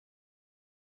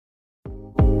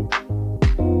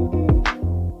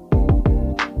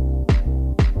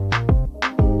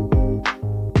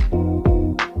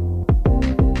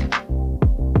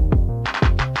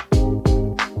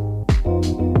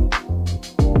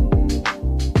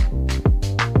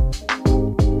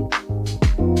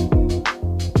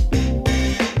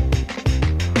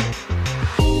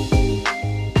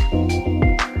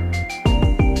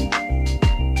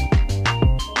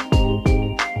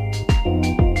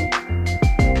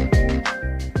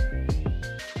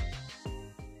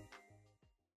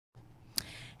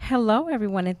Hello,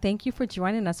 everyone, and thank you for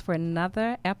joining us for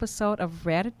another episode of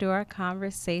Red Door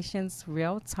Conversations,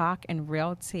 Real Talk and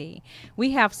Real Tea.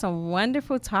 We have some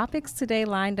wonderful topics today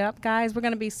lined up, guys. We're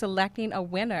going to be selecting a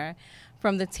winner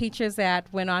from the teachers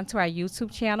that went on to our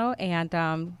YouTube channel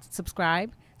and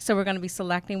subscribe. So we're going to be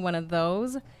selecting one of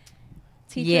those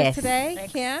teachers today.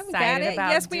 Kim, got it?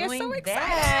 Yes, we are so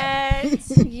excited.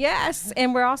 Yes,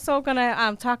 and we're also going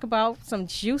to talk about some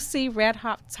juicy red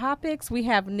hot topics. We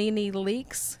have Nene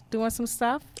Leakes doing some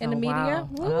stuff in the media.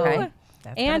 Wow. Okay.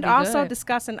 And also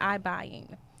discussing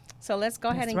iBuying. So let's go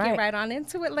ahead and get right on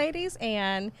into it, ladies,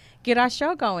 and get our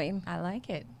show going. I like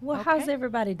it. Well, how's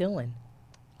everybody doing?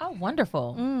 Oh,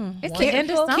 wonderful. It's the end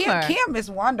of summer. Kim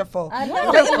is wonderful.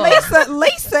 Wonderful.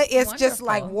 Lisa is just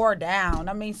like wore down.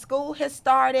 I mean, school has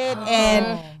started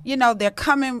and, you know, they're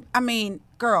coming. I mean,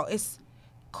 girl, it's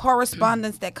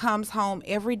correspondence that comes home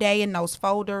every day in those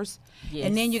folders. Yes.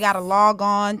 And then you got to log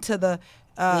on to the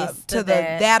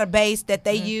database that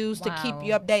they use to keep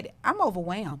you updated. I'm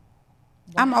overwhelmed.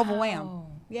 I'm overwhelmed.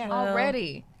 Yeah.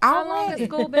 Already. How long has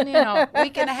school been in? A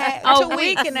week and a half? 2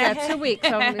 weeks. 2 weeks.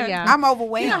 So, yeah. I'm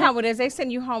overwhelmed. You know how it is. They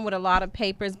send you home with a lot of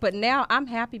papers. But now I'm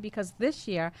happy because this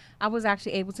year I was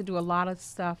actually able to do a lot of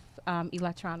stuff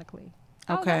electronically.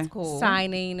 Okay. That's cool.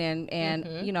 Signing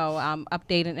and you know,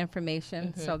 updating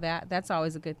information. So that's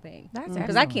always a good thing. That's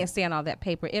because I can't stand all that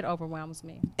paper. It overwhelms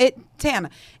me. Tana,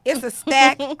 it's a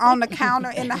stack on the counter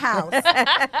in the house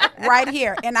right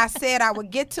here. And I said I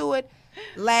would get to it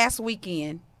last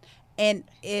weekend. And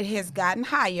it has gotten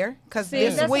higher because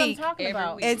this that's week, what I'm talking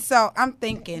about. And so I'm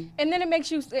thinking. And then it makes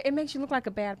you look like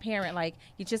a bad parent, like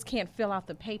you just can't fill out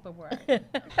the paperwork. But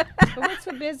we're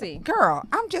too busy. Girl,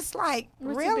 I'm just like,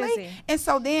 we're really? Too busy. And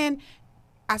so then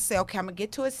I said, okay, I'm gonna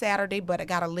get to it Saturday, but I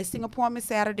got a listing appointment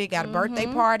Saturday, got a birthday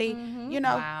party, you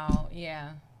know. Wow,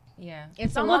 yeah. Yeah.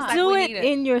 It's so a we'll lot. do it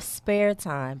in your spare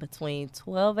time between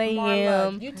 12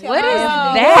 a.m. What is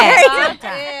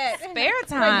that? Spare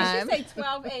time? Wait, did she say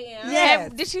 12 a.m.?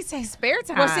 Yes. Did she say spare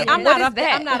time? Well, see, I'm not up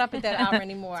at that hour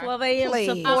anymore. 12 a.m. to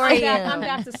Please. 4 a.m. I'm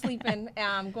back to sleeping,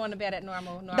 going to bed at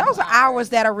normal Those are hours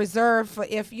that are reserved for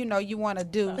if, you know, you want to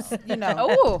do, you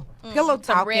know, pillow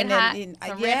talking. Red hot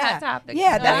topics.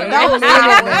 Yeah, that's those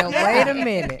hours. Wait a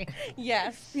minute.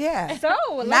 Yes. Yeah. So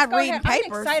let's Not go reading ahead. I'm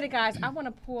papers. excited, guys. I want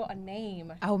to pull a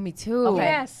name. Oh, me too. Okay.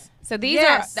 Yes. So these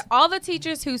are all the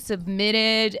teachers who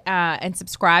submitted and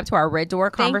subscribed to our Red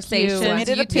Door Conversations.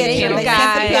 Submitted a YouTube picture. channel, They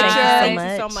guys. sent a picture.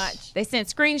 Thank you so much. They sent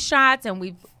screenshots, and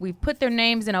we've put their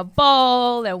names in a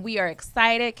bowl, and we are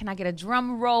excited. Can I get a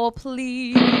drum roll,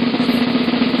 please?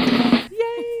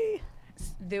 Yay.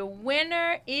 The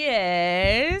winner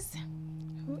is...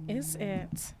 Who is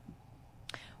it?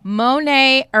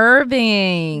 Monet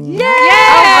Irving. Yay!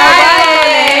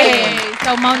 Yay!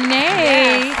 So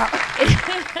Monet,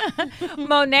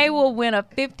 Monet will win a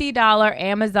 $50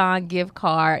 Amazon gift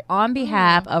card on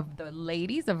behalf of the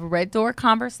ladies of Red Door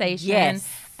Conversations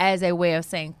as a way of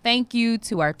saying thank you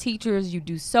to our teachers. You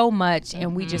do so much,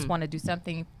 and we just want to do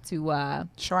something to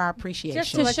show our appreciation.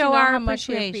 Just to let show you know our how much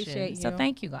we appreciation. appreciate So you.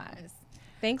 thank you guys.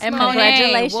 Thanks, And Monet. Monet,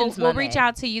 Congratulations, we'll Monet. reach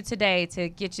out to you today to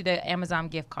get you the Amazon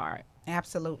gift card.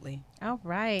 Absolutely. All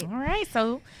right. All right,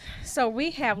 so We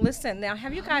have, listen, now,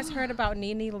 have you guys heard about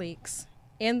Nene Leakes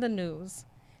in the news?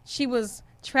 She was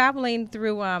traveling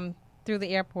through the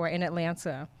airport in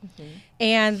Atlanta,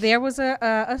 and there was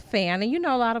a fan, and you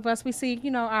know, a lot of us, we see, you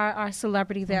know, our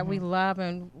celebrity that we love,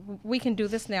 and we can do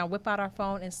this now, whip out our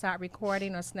phone and start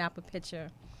recording or snap a picture.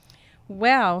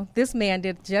 Well, this man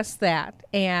did just that,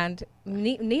 and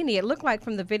Nene, it looked like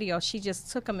from the video, she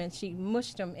just took him and she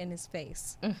mushed him in his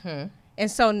face. And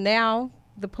so now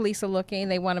the police are looking.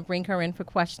 They want to bring her in for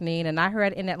questioning. And I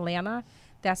heard in Atlanta,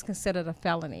 that's considered a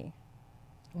felony.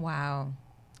 wow.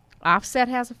 Offset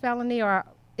has a felony, or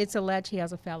it's alleged he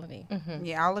has a felony.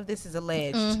 Yeah, all of this is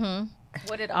alleged.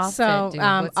 What did Offset So do?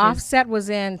 What's his- Offset was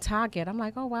in Target. I'm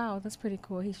like, oh, wow, that's pretty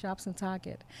cool. He shops in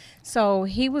Target. So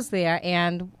he was there,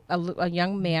 and a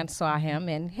young man saw him,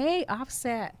 and, hey,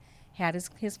 Offset had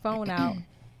his phone out,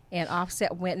 and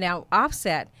Offset went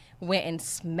and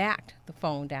smacked the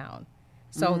phone down.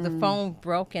 So the phone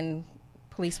broke, and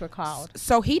police were called.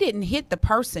 So he didn't hit the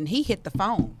person. He hit the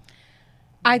phone.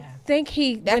 I think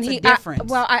he... That's when a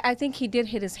difference. I think he did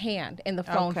hit his hand, and the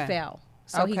phone Okay. fell.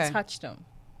 So he Okay. touched him.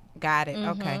 Got it.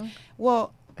 Okay.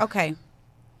 Well, okay.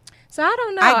 So I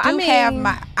don't know. I do mean, have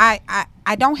my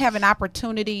I don't have an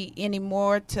opportunity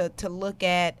anymore to look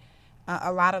at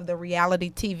a lot of the reality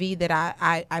TV that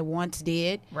I once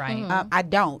did. Right. I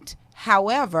don't.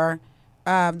 However,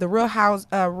 the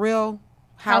Real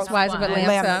Housewives of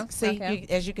Atlanta. See, Okay.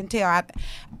 as you can tell,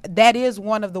 that is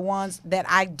one of the ones that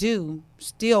I do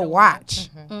still watch.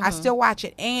 I still watch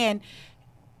it, and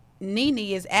Nene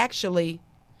is actually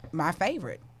my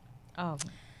favorite. Oh,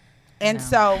 And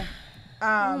so,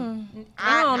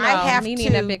 I don't know. I have Nene to.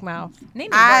 and that big mouth. Nene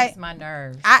I- breaks my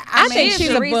nerves. I I think mean, she's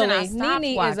the a reason I bully. stopped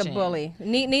Nene is a watching. bully.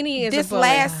 Nene is this a bully.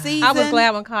 last season. I was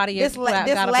glad when Claudia this got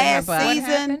this up in last her butt. season.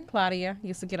 happened? Claudia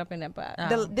used to get up in that butt.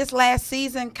 This last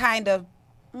season kind of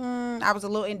I was a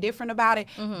little indifferent about it,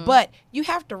 but you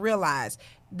have to realize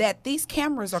that these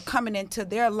cameras are coming into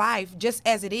their life just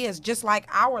as it is, just like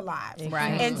our lives.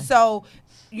 Right. And so,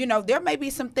 there may be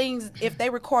some things if they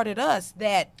recorded us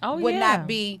that would not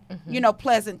be,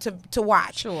 pleasant to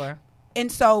watch. Sure. And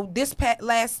so this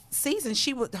last season,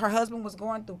 her husband was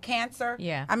going through cancer.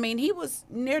 Yeah. I mean, he was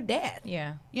near death.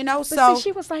 Yeah. But So see,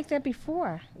 she was like that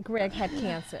before Greg had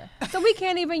cancer. So we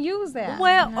can't even use that.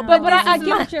 Well, but this I is get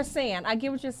my- what you're saying. I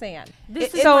get what you're saying.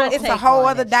 This it- is my it's a take whole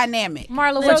on other it. Marla, dynamic.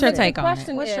 what's So your the take on it?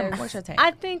 question What's is- your take?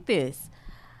 I think this.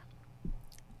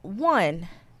 One,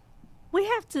 we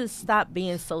have to stop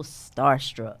being so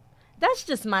starstruck. That's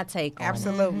just my take on it.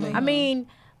 Absolutely. I mean,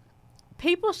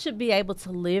 people should be able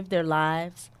to live their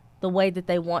lives the way that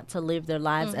they want to live their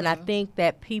lives. And I think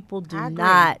that people do I agree.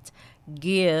 not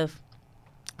give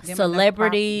Them enough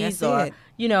celebrities that's or, it.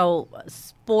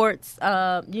 sports,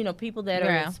 people that are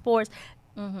Yeah. in sports.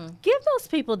 Give those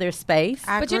people their space.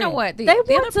 I But you know agree. what? They The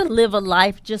want to live a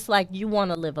life just like you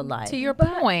want to live a life. to your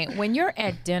point, when you're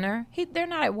at dinner, they're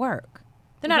not at work.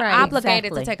 They're not Right. obligated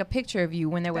Exactly. to take a picture of you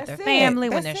when they're with That's their it. family,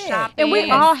 when That's they're it. shopping. And we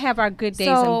all have our good days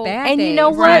So- and bad And days. you know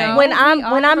what? right? When We I'm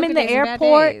all when have I'm our in good the days and bad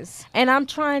airport days. and I'm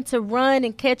trying to run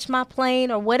and catch my plane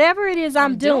or whatever it is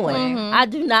I'm doing, I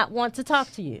do not want to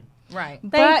talk to you. right.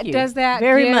 But you does that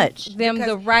very give much. them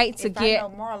the Because right to if I get know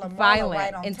Marla violent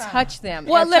right on and time. touch them?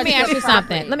 Well, and let touch me ask their you something.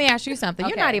 property? Let me ask you something.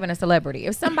 You're Okay. not even a celebrity.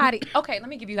 If somebody, okay, let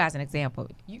me give you guys an example.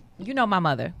 You know my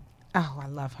mother. Oh, I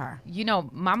love her. You know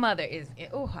my mother is.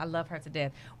 Oh, I love her to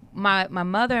death. My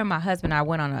mother and my husband and I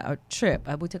went on a trip.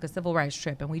 We took a civil rights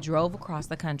trip and we drove across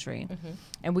the country,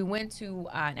 and we went to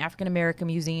an African American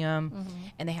museum,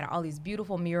 and they had all these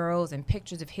beautiful murals and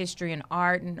pictures of history and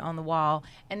art and on the wall.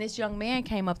 And this young man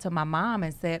came up to my mom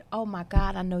and said, "Oh my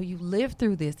God, I know you lived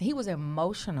through this." He was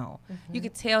emotional. You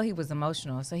could tell he was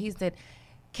emotional. So he said,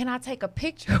 "Can I take a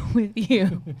picture with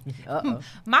you?"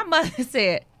 My mother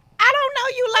said, "I don't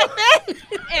know you like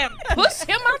that," and pushed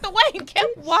him out the way and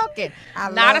kept walking. I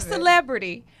Not love a it.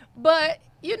 celebrity, but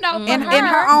for In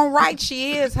her own right,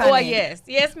 she is, honey. Oh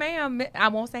yes, ma'am. I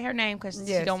won't say her name because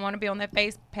she Yes. don't want to be on that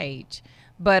face page.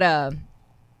 But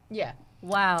yeah.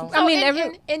 Wow. So I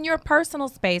mean, in your personal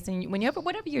space, and whenever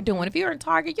whatever you're doing, if you're in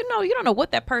Target, you don't know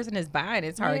what that person is buying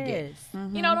at Target. Yes.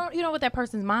 You know what that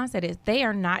person's mindset is. They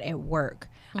are not at work.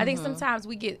 I think sometimes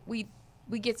we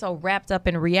get so wrapped up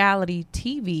in reality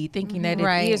TV, thinking that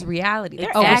Right. it is reality.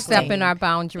 They're overstepping acting. our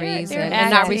boundaries They're and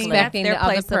not acting. respecting That's the their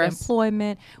other place of person.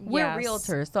 employment. We're Yes.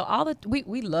 realtors, so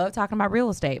we love talking about real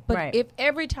estate. But Right. if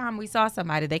every time we saw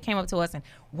somebody, they came up to us and,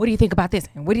 "What do you think about this?"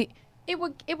 and it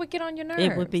would get on your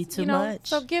nerves. would be too you know? much.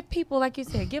 So give people, like you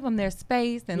said, give them their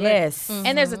space and Yes.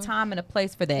 and there's a time and a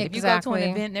place for that. If you go to Exactly. an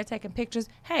event and they're taking pictures,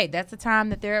 hey, that's the time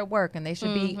that they're at work and they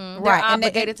should be they're Right. And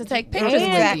obligated to take pictures And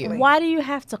with Exactly. you. why do you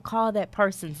have to call that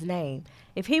person's name?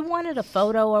 If he wanted a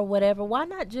photo or whatever, why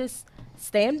not just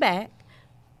stand back?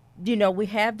 We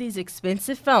have these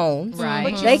expensive phones. Right.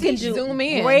 But you They see, can do zoom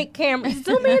in. great cameras.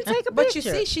 Zoom in, take a But picture.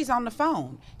 you see, she's on the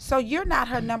phone, so you're not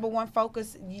her number one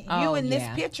focus. You Oh, in this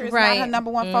yeah. picture is Right. not her number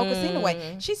one focus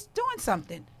anyway. She's doing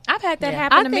something. I've had that Yeah.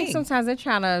 happen I to think me. sometimes they're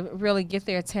trying to really get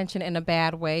their attention in a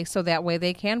bad way, so that way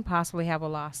they can possibly have a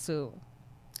lawsuit.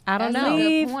 I don't That's a know. good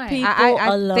Leave point. people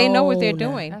I they know what they're alone.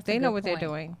 doing. That's a They know good what they're point.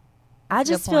 doing. I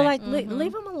just Good feel point. like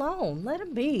leave them alone. Let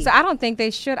them be. So I don't think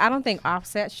they should. I don't think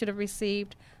Offset should have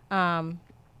received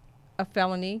a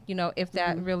felony. If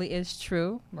that really is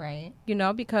true. Right.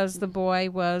 Because the boy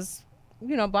was,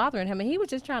 bothering him, and he was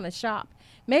just trying to shop.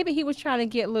 Maybe he was trying to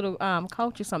get little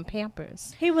Culture some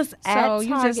Pampers. He was at So Target.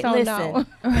 you just don't know.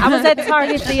 Listen, I was at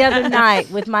Target the other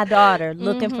night with my daughter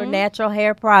looking for natural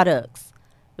hair products.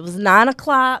 It was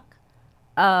 9:00.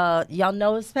 Y'all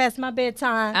know it's past my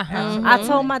bedtime. I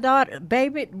told my daughter,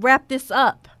 "Baby, wrap this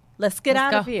up. Let's get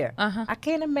Let's out of go." here." Uh-huh. I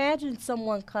can't imagine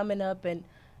someone coming up and,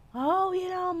 "Oh,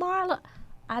 Marla,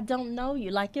 I don't know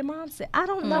you." Like your mom said, "I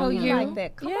don't know you like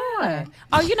that." Come on.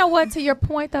 Oh, you know what? To your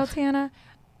point, though, Tana,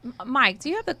 Mike, do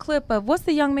you have the clip of what's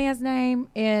the young man's name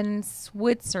in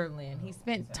Switzerland? He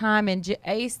spent time in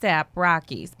ASAP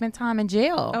Rocky. Spent time in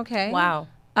jail. Okay. Wow.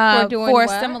 doing for a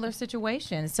what? similar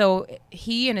situation. So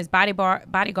he and his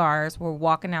bodyguards were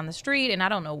walking down the street, and I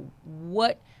don't know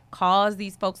what caused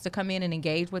these folks to come in and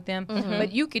engage with them,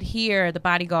 but you could hear the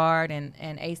bodyguard and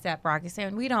ASAP Rocky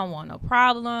saying, "We don't want no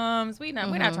problems. We're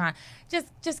not trying.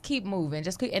 Just keep moving.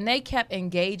 And they kept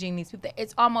engaging these people.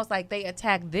 It's almost like they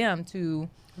attacked them to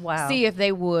see if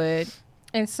they would.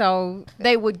 And so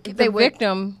the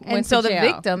victim went and so to the jail.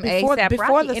 victim before ASAP the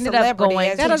Rocky ended up celebrity, going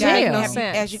as to That doesn't make jail. no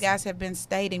sense. as you guys have been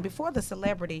stating, before the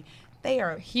celebrity, they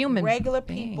are Human regular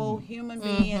beings. people, human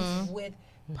beings with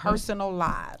personal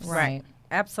lives. Right.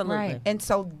 Absolutely. Right. And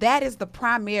so that is the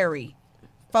primary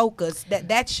focus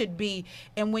that should be.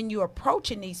 And when you're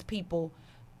approaching these people,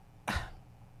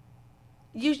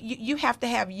 you have to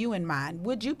have you in mind.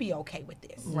 Would you be okay with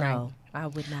this? No, I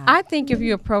would not. I think if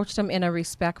you approach them in a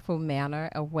respectful manner,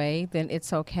 a way, then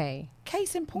it's okay.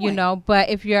 Case in point. You know, but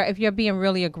if you're being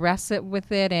really aggressive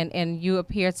with it and you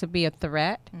appear to be a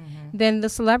threat, then the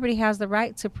celebrity has the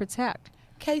right to protect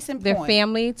Case in their point.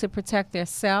 family, to protect their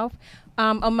self.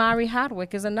 Omari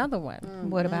Hardwick is another one.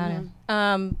 What about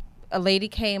him? A lady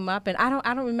came up, and I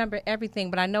don't remember everything,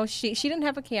 but I know she didn't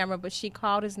have a camera, but she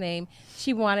called his name.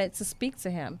 She wanted to speak to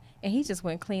him, and he just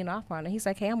went clean off on her. He's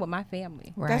like, "Hey, I'm with my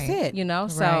family." Right. That's it. You know,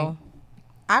 Right. so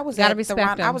I was Gotta at the respect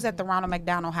I them. was at the Ronald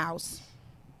McDonald House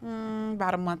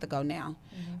about a month ago now,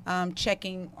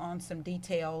 checking on some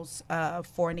details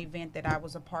for an event that I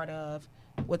was a part of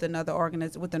with an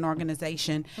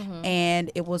organization,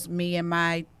 and it was me and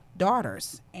my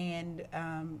daughters, and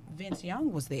Vince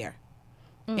Young was there,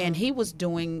 and he was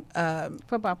doing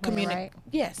football player, right?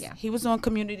 Yes, Yeah. he was on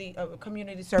community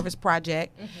service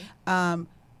project.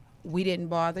 We didn't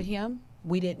bother him.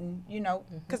 We didn't,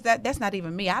 because that's not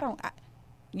even me.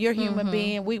 You're a human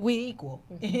being. We equal,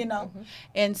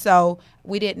 and so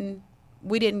we didn't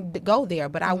go there.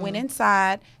 But I went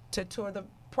inside to tour the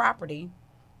property,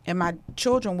 and my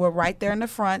children were right there in the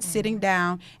front, sitting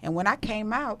down. And when I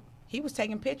came out, he was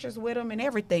taking pictures with them and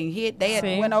everything. They had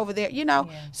went over there,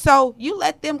 So you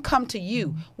let them come to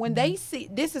you. When they see,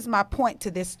 this is my point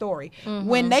to this story.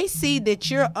 When they see that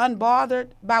you're unbothered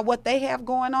by what they have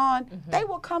going on, they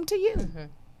will come to you.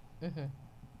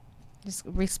 Just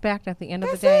respect at the end of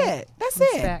That's the day. it. That's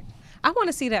Respect. I want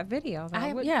to see that video. Though.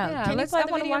 Can you I play want the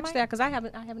to video, watch Mike? that because I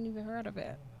haven't even heard of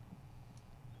it.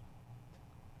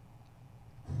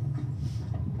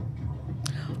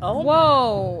 Oh,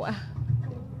 Whoa!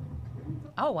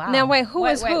 Oh wow. Now, wait, who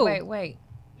is who? Wait.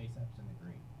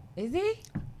 Is he?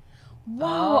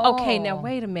 Whoa! Oh. Okay, now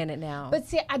wait a minute now. But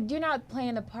see, you're not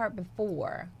playing the part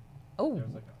before. Oh.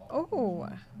 Oh,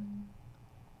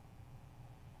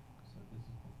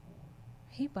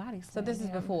 he body. So this is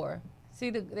before. See,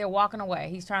 they're walking away.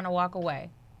 He's trying to walk away.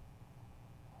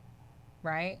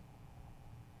 Right?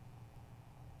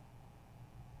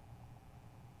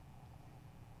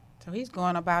 So he's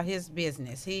going about his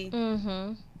business.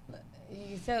 Mm-hmm.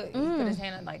 He put his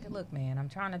hand up like, look, man, I'm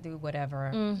trying to do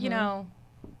whatever. You know.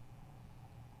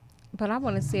 But I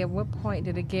want to see at what point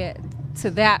did it get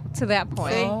to that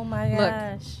point. oh my Look.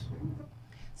 gosh.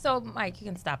 So, Mike, you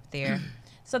can stop there.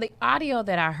 So the audio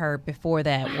that I heard before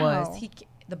that was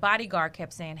the bodyguard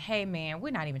kept saying, "Hey, man,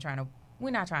 we're not trying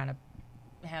to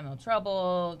have no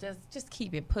trouble. Just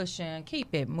keep it pushing,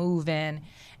 keep it moving."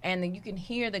 And then you can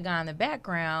hear the guy in the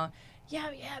background,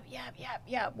 yap,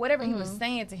 whatever he was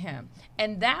saying to him.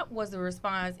 And that was the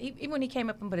response. Even when he came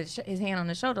up and put his hand on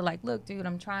the shoulder, like, "Look, dude,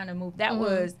 I'm trying to move." That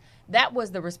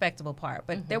was the respectable part.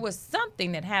 But there was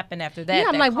something that happened after that. Yeah,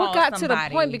 I'm that like, what got caused to the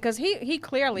somebody- point? Because he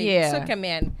clearly Yeah. took him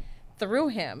in, threw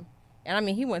him. And I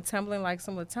mean, he went tumbling like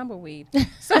some of the tumbleweed.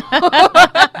 So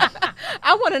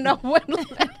I want to know what.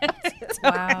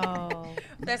 Wow.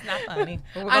 That's not funny.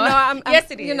 I know.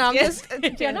 Yes, it is. You know, I'm Yes.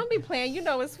 just. Yeah, don't be playing. You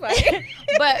know, it's funny.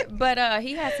 but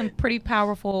he had some pretty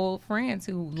powerful friends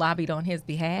who lobbied on his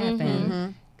behalf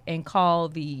and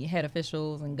called the head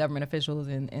officials and government officials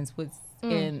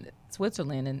in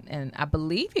Switzerland, and I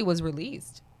believe he was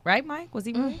released. Right, Mike? Was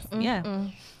he released? Yeah.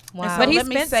 Wow. But he let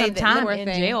me spent say some that- time let in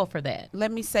me- jail for that. Let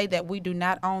me say that we do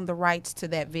not own the rights to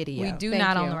that video. We do Thank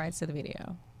not own you. the rights to the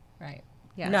video. Right.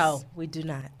 Yes. No, we do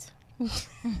not.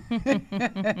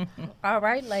 All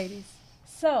right, ladies.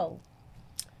 So,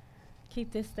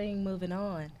 keep this thing moving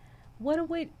on. What are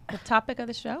we? The topic of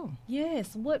the show.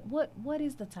 Yes. What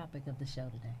is the topic of the show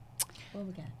today? What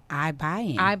we got? I buy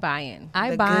in. I buy in.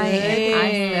 I The buy good. it.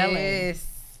 I sell it.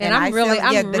 And I I'm really,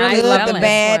 sell- yeah, I'm the really good, loving the this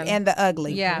bad, one. and the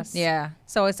ugly. Yes. Yeah.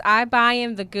 So it's I buy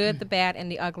in the good, the bad,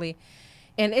 and the ugly,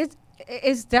 and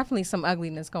it's definitely some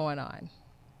ugliness going on.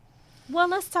 Well,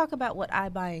 let's talk about what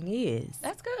iBuying is.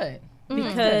 That's good.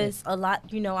 Because a lot,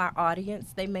 our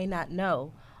audience, they may not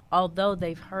know. although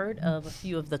they've heard of a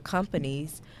few of the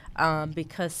companies,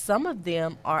 because some of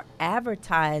them are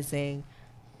advertising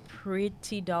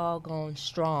pretty doggone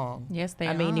strong. Yes, they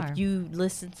I mean, are. if you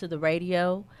listen to the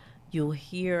radio, you'll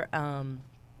hear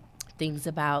things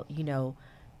about,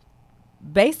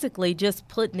 basically just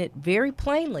putting it very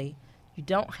plainly. You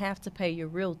don't have to pay your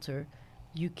realtor.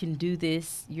 You can do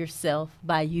this yourself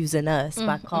by using us,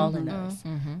 by calling us.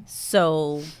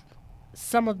 So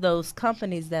some of those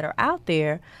companies that are out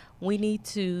there, we need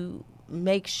to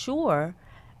make sure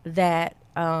that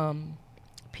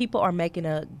people are making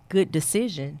a good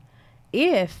decision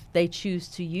if they choose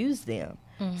to use them.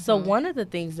 So one of the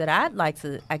things that I'd like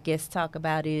to, I guess, talk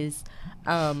about is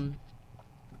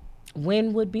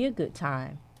when would be a good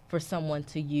time for someone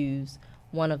to use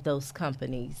one of those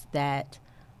companies that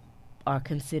are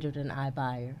considered an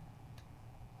iBuyer.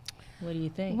 What do you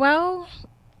think? Well,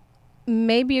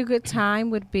 maybe a good time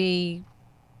would be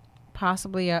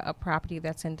possibly a property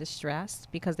that's in distress,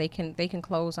 because they can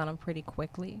close on them pretty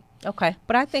quickly. Okay.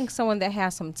 But I think someone that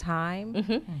has some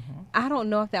time, I don't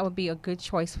know if that would be a good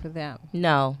choice for them.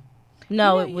 No, it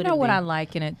wouldn't. You know what be. I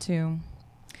like in it too?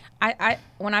 I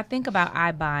when I think about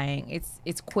iBuying,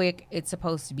 it's quick. It's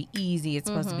supposed to be easy. It's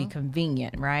supposed to be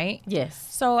convenient, right? Yes.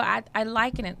 So I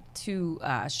liken it to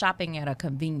shopping at a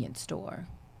convenience store.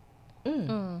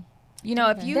 You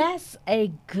know, if you That's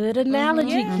a good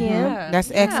analogy, Kim. That's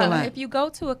excellent. If you go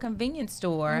to a convenience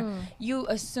store, you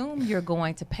assume you're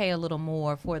going to pay a little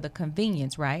more for the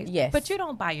convenience, right? Yes. But you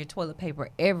don't buy your toilet paper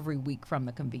every week from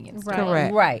the convenience store.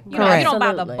 Correct. Right. You know, you don't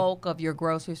buy the Absolutely. bulk of your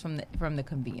groceries from the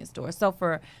convenience store. So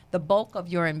for the bulk of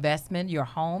your investment, your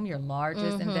home, your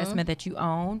largest investment that you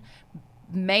own,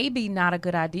 maybe not a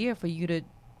good idea for you to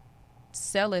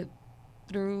sell it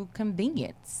through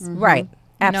convenience. Right.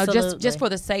 You know, Absolutely. just for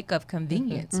the sake of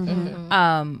convenience.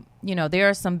 You know, there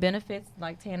are some benefits,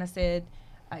 like Tana said,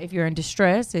 if you're in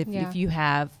distress, if you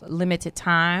have limited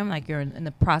time, like you're in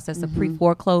the process of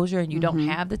pre-foreclosure and you don't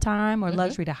have the time or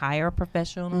luxury to hire a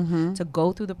professional to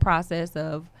go through the process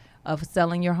of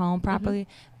selling your home properly,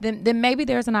 then maybe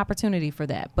there's an opportunity for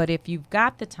that. But if you've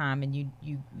got the time and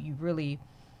you really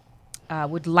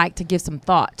would like to give some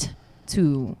thought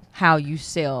to how you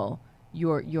sell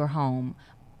your home,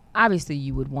 obviously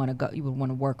you would want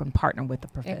to work and partner with a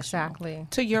professional. Exactly.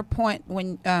 To your point,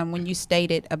 when you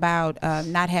stated about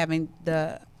not having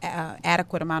the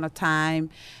adequate amount of time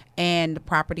and the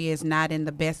property is not in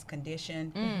the best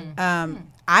condition,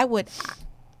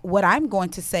 what I'm going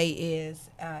to say is,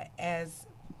 as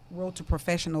realtor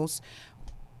professionals,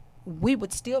 we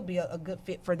would still be a good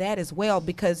fit for that as well,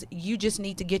 because you just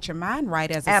need to get your mind right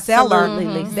as a Absolutely,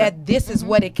 seller Lisa. that this is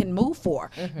what it can move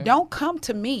for. Don't come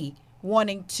to me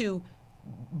wanting to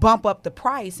bump up the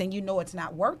price and you know it's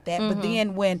not worth that. But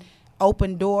then when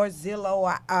Open Doors,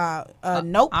 Zillow,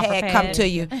 Notepad OfferPad. come to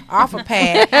you,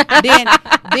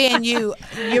 OfferPad, then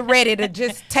you're ready to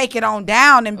just take it on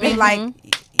down and be like,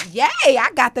 yay, I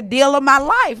got the deal of my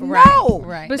life. No,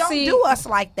 right. But don't see, do us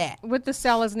like that. What the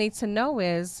sellers need to know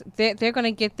is they're going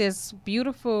to get this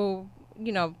beautiful,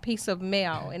 piece of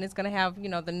mail, and it's going to have,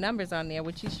 the numbers on there,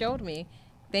 which you showed me.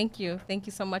 Thank you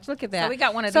so much. Look at that. So we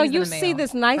got one of so these in you the mail. see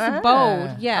this nice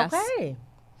bold, yes. Okay.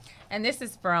 And this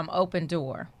is from Open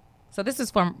Door. So this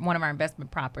is from one of our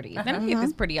investment properties. And I get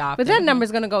this pretty often. But that number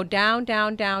is going to go down,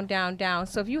 down, down, down, down.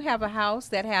 So if you have a house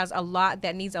that has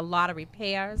that needs a lot of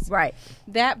repairs, Right.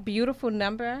 that beautiful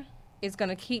number is going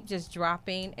to keep just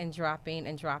dropping and dropping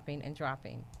and dropping and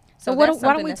dropping. So that's why don't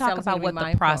something we that talk sellers need about to be what the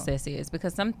mindful. process is?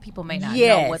 Because some people may not know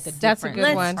Yes, what the That's a different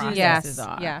good one. Let's do processes Yes,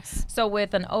 are. yes. So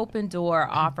with an Open Door,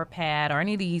 OfferPad, or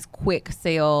any of these quick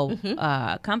sale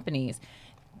companies,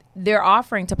 they're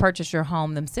offering to purchase your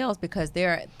home themselves because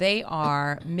they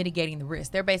are mitigating the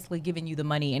risk. They're basically giving you the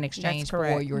money in exchange for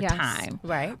correct. your Yes. time.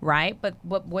 Right. But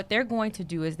what they're going to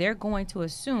do is they're going to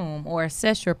assume or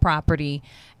assess your property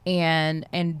and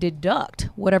deduct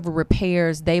whatever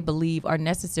repairs they believe are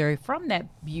necessary from that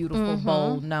beautiful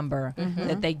bold number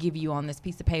that they give you on this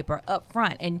piece of paper up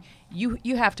front. And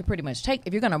you have to pretty much take,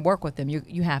 if you're going to work with them,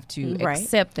 you have to Right.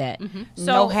 accept that. So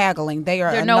No haggling. There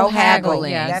are are no no haggling.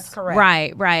 haggling. Yes. That's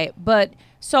correct. Right. But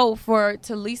so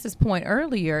to Lisa's point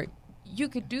earlier, you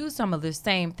could do some of the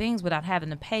same things without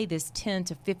having to pay this 10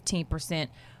 to 15%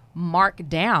 mark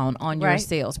down on your Right.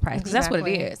 sales price, because that's what it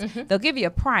is. They'll give you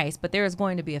a price, but there is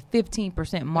going to be a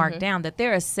 15% mark down that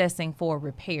they're assessing for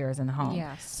repairs in the home.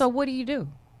 Yes. So what do?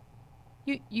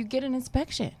 You get an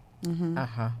inspection.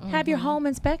 Uh-huh. Have your home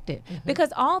inspected,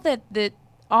 because all that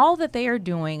they are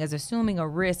doing is assuming a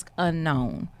risk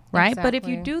unknown right? But if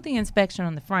you Exactly. do the inspection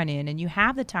on the front end and you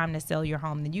have the time to sell your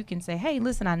home, then you can say, hey,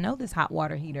 listen, I know this hot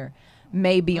water heater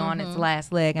may be on its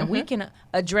last leg, and we can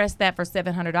address that for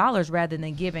 $700 rather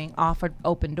than giving offered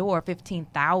Open Door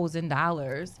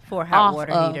 $15,000 For a hot off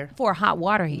water of- heater. For a hot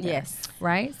water heater. Yes.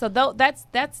 Right? So that's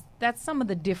some of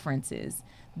the differences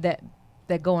that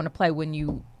go into play when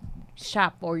you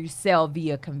shop or you sell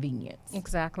via convenience.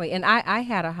 Exactly. And I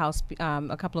had a house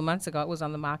a couple of months ago. It was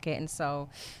on the market. And so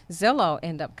Zillow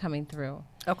ended up coming through.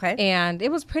 Okay. And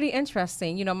it was pretty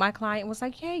interesting. You know, my client was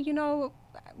like, hey, you know,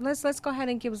 let's go ahead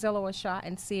and give Zillow a shot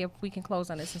and see if we can close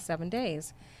on this in 7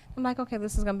 days. I'm like, okay,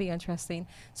 this is going to be interesting.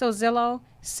 So Zillow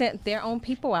sent their own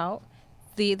people out.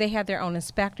 They had their own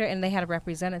inspector, and they had a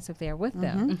representative there with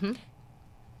them.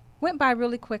 Went by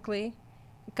really quickly.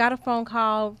 Got a phone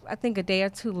call, I think a day or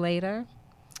two later,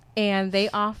 and they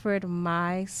offered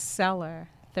my seller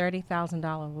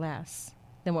 $30,000 less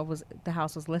than what was the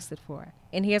house was listed for.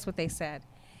 And here's what they said.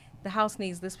 The house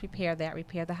needs this repair, that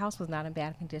repair. The house was not in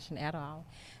bad condition at all.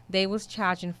 They was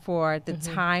charging for the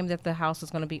time that the house was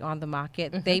going to be on the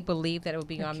market. They believed that it would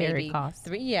be on carry maybe costs.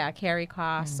 carry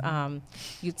costs,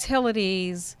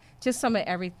 utilities, just some of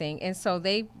everything. And so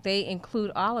they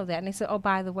include all of that. And they said, oh,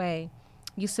 by the way,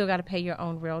 you still got to pay your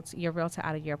own realtor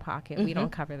out of your pocket. We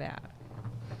don't cover that.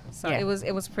 So Yeah. it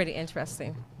was pretty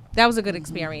interesting. That was a good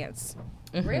experience.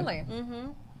 Really?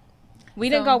 We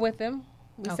didn't So- go with them.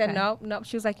 We said Okay. nope.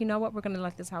 She was like, you know what? We're going to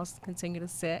let this house continue to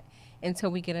sit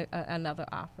until we get another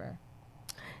offer.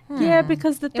 Yeah,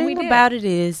 because the And we thing did. about it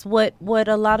is what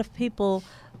a lot of people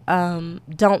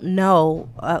don't know,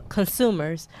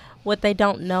 consumers, what they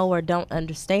don't know or don't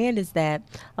understand is that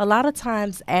a lot of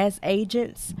times as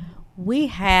agents, we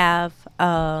have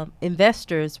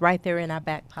investors right there in our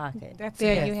back pocket. That's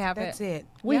There it. you have That's it.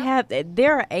 We Yeah.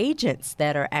 there are agents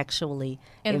that are actually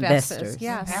investors,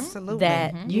 Yes. Absolutely.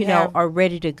 that you You know have are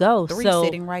ready to go. 3 So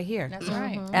sitting right here. That's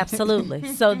right.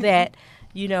 absolutely, so that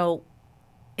you know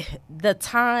the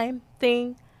time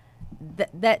thing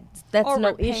that's Or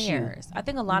no issue. repairs. I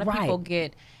think a lot of Right. people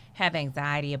have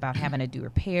anxiety about having to do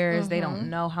repairs. They don't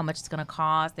know how much it's going to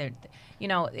cost.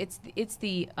 It's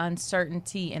the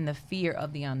uncertainty and the fear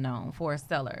of the unknown for a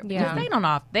seller. Yeah.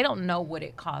 Because they don't know what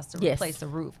it costs to Yes. replace a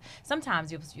roof.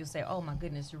 Sometimes you'll say, "Oh my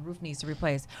goodness, your roof needs to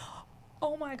replace."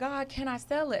 Oh my God, can I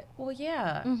sell it? Well,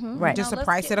 yeah. Right. Just let's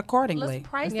price it accordingly. Let's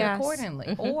price Yes. it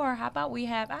accordingly. Or how about I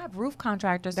have roof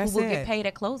contractors That's who will it. get paid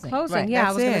at closing. Closing. Right, Yeah, I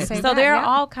that's was going it. to say So that, there are yeah.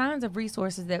 all kinds of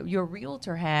resources that your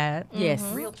realtor had, Yes.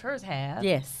 realtors have,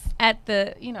 Yes. at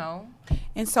the,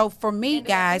 And so for me, And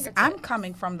their guys, I'm fingertips.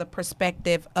 coming from the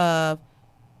perspective of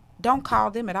don't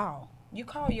call them at all. You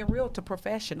call your realtor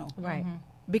professional. Right.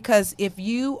 Because if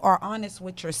you are honest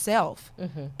with yourself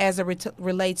Mm-hmm. as it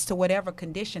relates to whatever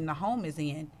condition the home is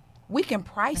in, we can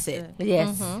price it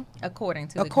Yes. according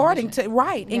to according the to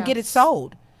right and get it Yes.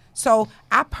 sold. So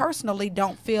I personally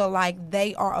don't feel like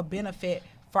they are a benefit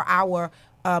for our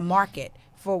market.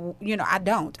 I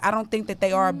don't think that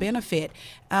they are a benefit.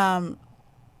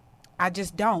 I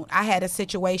just don't. I had a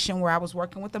situation where I was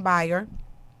working with a buyer,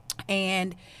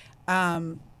 and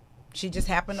she just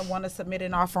happened to want to submit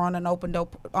an offer on an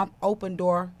open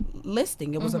door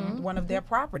listing. It was one of their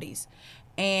properties,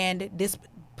 and this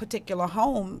particular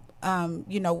home,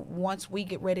 once we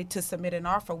get ready to submit an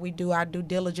offer, we do our due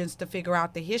diligence to figure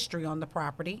out the history on the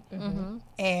property,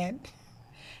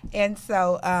 and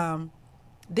so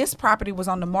this property was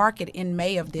on the market in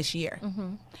May of this year,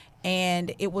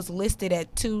 and it was listed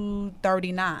at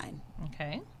 $239.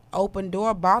 Okay. Open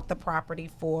Door bought the property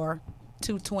for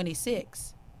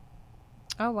 $226.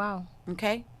 Oh, wow.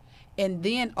 Okay, and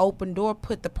then Open Door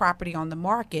put the property on the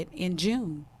market in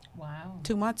June, Wow.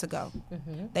 2 months ago.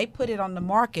 They put it on the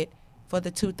market for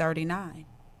the $239.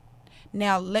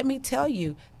 Now let me tell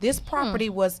you, this property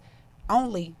was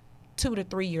only 2 to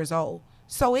 3 years old,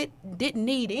 so it didn't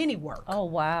need any work. Oh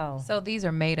wow. So these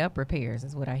are made up repairs,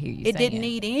 is what I hear you It saying. didn't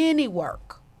need any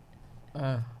work.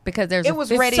 because there's It a was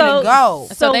fif- ready So- to go.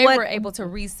 So, So they what- were able to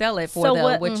resell it for so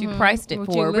what, what- you priced it What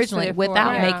you for listed originally it for,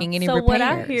 without yeah. making any So repairs. what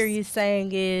I hear you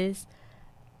saying is,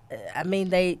 I mean,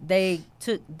 they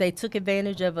took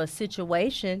advantage of a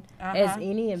situation as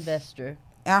any investor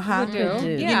Uh-huh. would do. Yeah,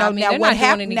 You know, I mean, now they're what not doing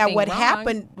happened? Now anything what wrong.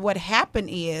 happened? What happened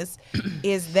is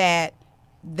that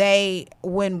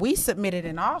when we submitted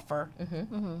an offer,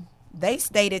 they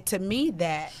stated to me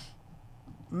that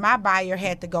my buyer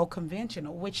had to go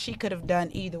conventional, which she could have done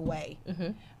either way.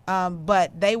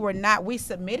 But they were not. We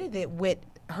submitted it with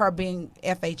her being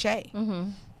FHA,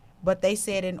 but they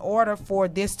said in order for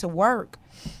this to work,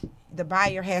 the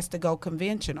buyer has to go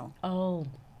conventional. Oh,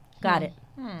 Got it.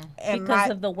 And Because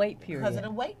of the wait period. Because of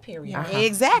the wait period.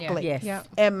 Exactly. Yes. Yeah.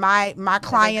 And my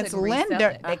client's couldn't resell lender,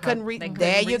 it. they couldn't They couldn't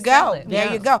there you resell go. it. There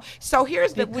Yeah. you go. So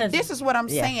here's Because- this is what I'm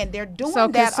saying. They're doing So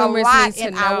that a consumers lot need to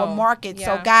in our know. market.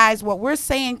 So Yeah. guys, what we're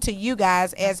saying to you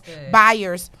guys as good.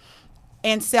 buyers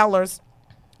and sellers,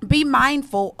 be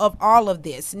mindful of all of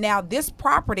this. Now, this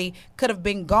property could have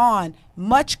been gone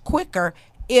much quicker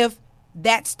if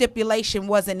that stipulation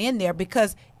wasn't in there,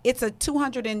 because it's a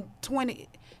 220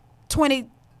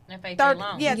 FHA 30,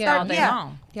 loan. yeah, Yeah. 30, They yeah.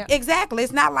 loan. Yeah. Exactly.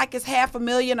 It's not like it's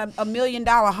 $500,000, $1 million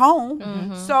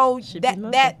home. So Should be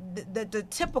the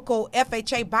typical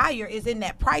FHA buyer is in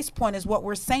that price point, is what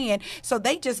we're saying. So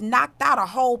they just knocked out a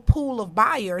whole pool of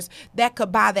buyers that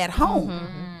could buy that home.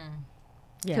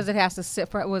 Yeah. Because it has to sit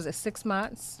for, was it 6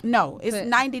 months No, it's But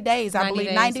 90 days, I 90 believe,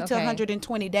 days, 90 to okay.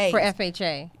 120 days. for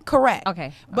FHA? Correct.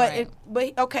 Okay. But All right.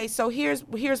 but okay, so here's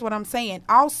what I'm saying.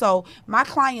 Also, my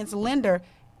client's lender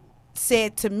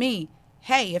said to me,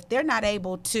 "Hey, if they're not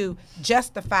able to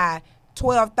justify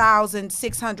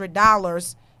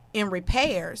 $12,600 in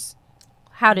repairs,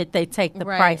 How did they take the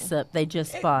Right. price up? They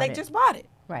just bought they it. just bought it."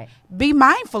 Right. Be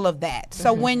mindful of that.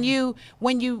 So when you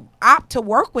opt to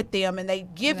work with them and they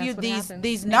give That's you what these happens.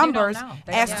 these And you don't numbers know.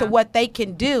 They as don't to know. what they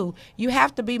can do, you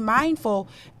have to be mindful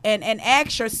and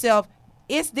ask yourself,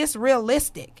 is this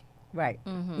realistic? Right.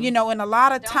 You know, and a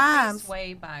lot of Don't times, be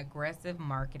swayed by aggressive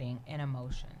marketing and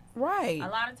emotion. right? A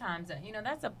lot of times,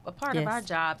 that's a part Yes. of our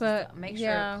job, is But, to make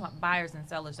yeah. sure buyers and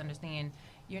sellers understand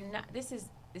you're not. This is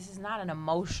not an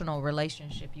emotional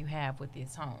relationship you have with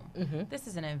this home. This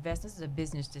is an investment. This is a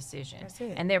business decision. That's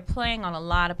it. And they're playing on a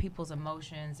lot of people's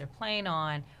emotions. They're playing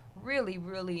on really,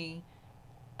 really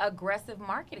aggressive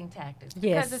marketing tactics, because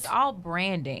Yes. it's all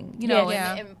branding.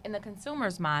 Yeah. In the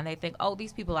consumer's mind, they think, oh,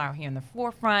 these people are out here in the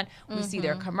forefront. We see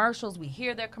their commercials. We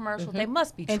hear their commercials. They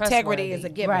must be Integrity trustworthy. is a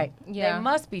given. Right. Yeah. They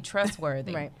must be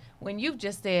trustworthy. Right. When you've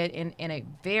just said in a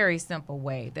very simple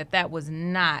way that was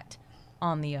not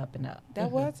on the up and up.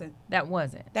 That wasn't. That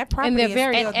wasn't. That property they're is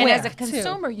very still And as a quick, too.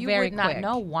 consumer, you Very would not quick.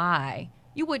 know why.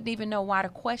 You wouldn't even know why to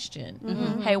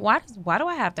question. Hey, why do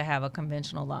I have to have a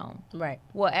conventional loan? Right.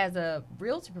 Well, as a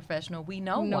realtor professional, we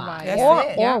know Know why. why. That's Or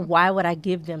it. Yeah. or why would I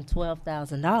give them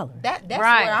 $12,000? That's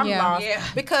Right. where I'm Yeah. lost. Yeah.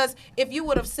 Because if you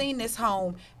would have seen this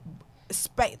home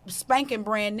spanking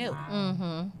brand new,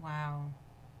 Wow.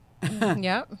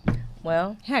 Yep.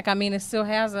 Well, Heck, I mean, it still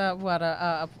has a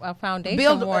foundation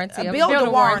Builder- warranty, a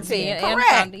builder warranty. and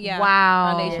Correct. yeah,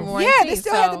 Wow. foundation Yeah, warranty. yeah, they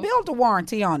still have the so builder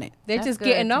warranty on it. They're That's just good,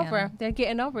 getting Tiana. over. They're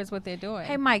getting over is what they're doing.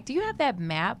 Hey, Mike, do you have that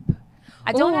map?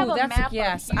 I don't Ooh, have a that's map.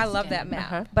 yes, of I love Houston.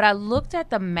 that map. But I looked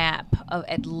at the map of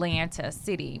Atlanta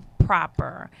City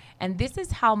proper, and this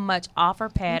is how much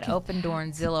OfferPad, Open Door,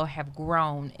 and Zillow have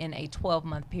grown in a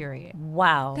 12-month period.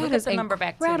 wow. That Look is at the number of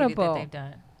activity that incredible. they've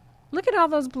done. Look at all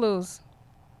those blues.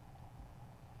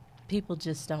 People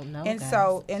just don't know. And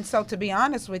guys. so to be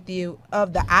honest with you,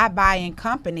 of the iBuying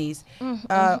companies,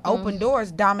 Open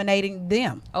Doors dominating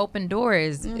them. Open Door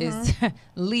is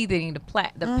leading the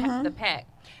pack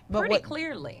But pretty what-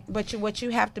 clearly. But what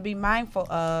you have to be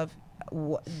mindful of,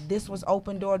 this was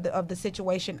Open Door of the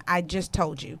situation I just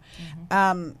told you.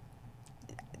 There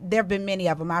have been many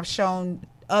of them. I've shown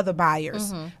other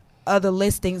buyers, other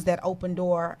listings that Open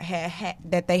Door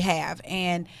that they have,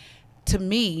 and to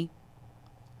me,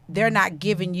 they're not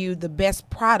giving you the best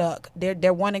product.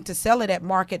 They're wanting to sell it at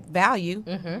market value,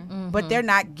 but they're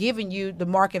not giving you the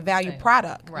market value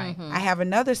product. Right. I have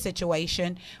another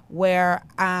situation where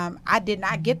I did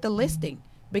not get the listing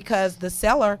because the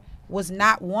seller was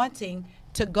not wanting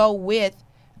to go with.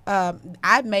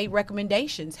 I made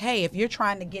recommendations. Hey, if you're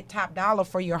trying to get top dollar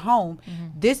for your home,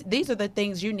 these are the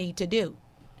things you need to do.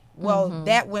 Well,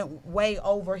 that went way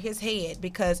over his head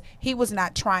because he was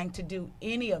not trying to do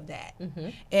any of that.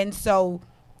 And so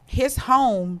his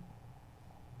home,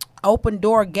 Open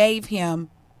Door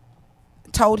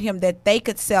told him that they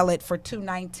could sell it for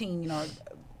 $219, or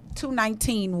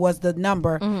 $219 was the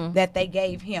number that they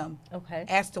gave him Okay.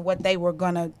 as to what they were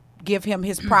going to give him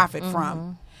his profit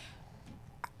from.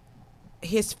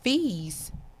 His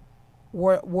fees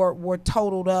were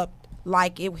totaled up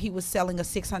like he was selling a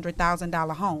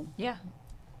 $600,000 home. Yeah.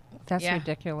 That's Yeah.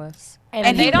 ridiculous.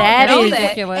 And they he don't that know is- that.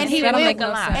 ridiculous. And he That don't went, make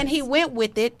no sense. and he went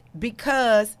with it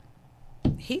because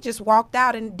he just walked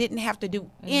out and didn't have to do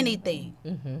anything.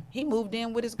 He moved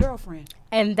in with his girlfriend.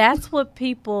 And that's what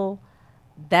people,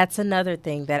 that's another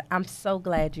thing that I'm so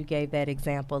glad you gave that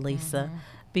example, Lisa,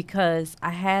 because I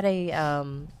had a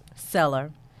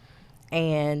seller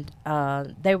and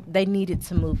they needed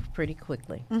to move pretty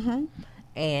quickly.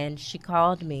 And she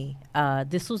called me.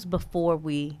 This was before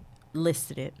we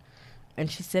listed it. And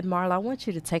she said, Marla, I want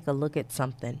you to take a look at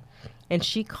something. And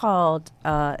she called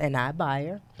an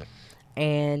iBuyer,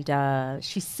 and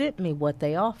she sent me what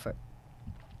they offered.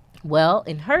 Well,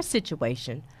 in her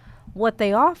situation, what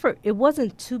they offered, it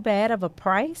wasn't too bad of a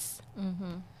price.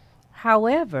 Mm-hmm.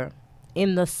 However,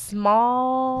 in the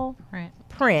small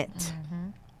print,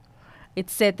 it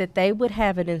said that they would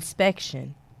have an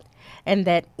inspection and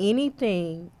that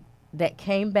anything that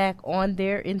came back on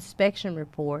their inspection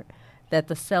report, that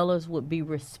the sellers would be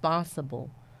responsible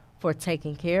for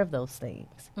taking care of those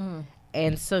things.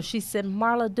 And so she said,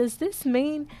 Marla, does this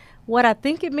mean what I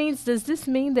think it means? Does this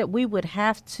mean that we would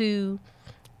have to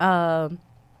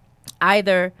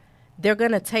either they're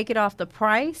going to take it off the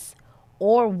price,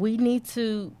 or we need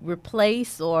to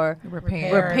replace or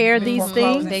repair these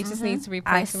things? They just need to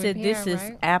replace. I said, this is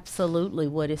absolutely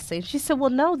what it's saying. She said, well,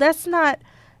 no, that's not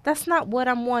what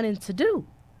I'm wanting to do.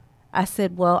 I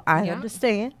said, well, I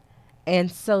understand.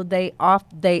 And so they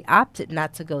opted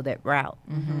not to go that route.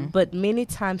 But many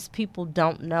times people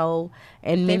don't know,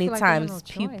 and many times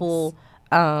people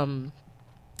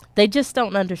they just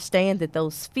don't understand that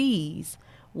those fees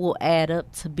will add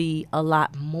up to be a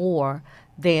lot more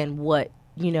than what,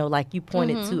 like you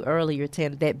pointed to earlier,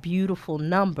 Tam, that beautiful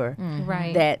number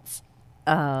that's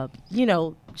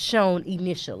shown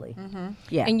initially.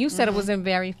 Yeah. And you said it was in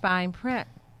very fine print.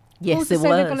 Yes, Who's it to say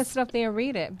was. they're going to sit up there and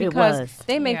read it? Because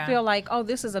they may Yeah. feel like, oh,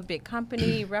 this is a big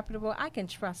company, reputable. I can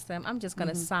trust them. I'm just going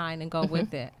to sign and go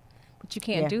with it. But you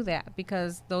can't do that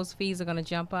because those fees are going to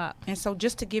jump up. And so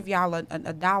just to give y'all a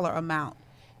dollar amount,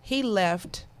 he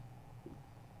left,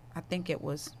 I think it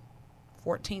was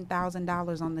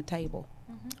 $14,000 on the table.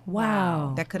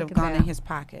 Wow. That could have Look at gone that. in his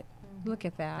pocket. Look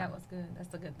at that. That was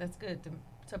good. That's good to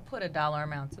put a dollar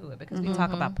amount to it, because we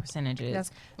talk about percentages,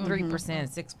 That's- 3%,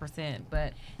 6%,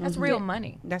 but that's real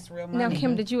money. That's real money. Now,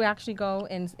 Kim, did you actually go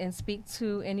and speak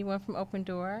to anyone from Open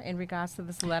Door in regards to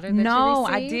this letter that you No,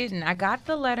 received? I didn't. I got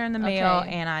the letter in the mail,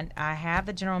 Okay. and I have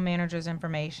the general manager's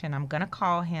information. I'm gonna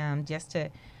call him just to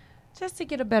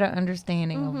get a better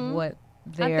understanding of what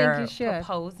they're you should.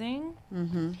 proposing.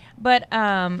 But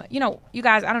you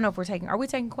guys, I don't know if are we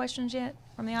taking questions yet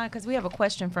from the audience? Because we have a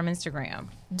question from Instagram.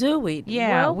 Do we?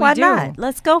 Yeah, well, we why do. not?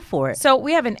 Let's go for it. So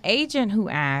we have an agent who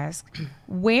asked,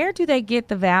 where do they get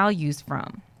the values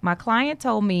from? My client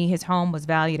told me his home was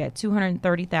valued at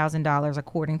 $230,000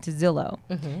 according to Zillow.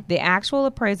 The actual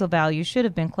appraisal value should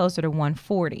have been closer to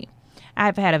 $140,000.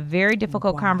 I've had a very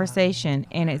difficult conversation,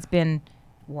 and it's been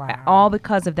all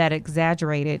because of that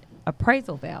exaggerated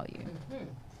appraisal value.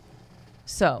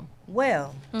 So,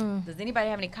 Well, Does anybody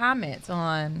have any comments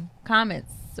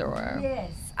or?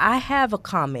 yes, I have a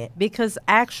comment because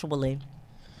actually,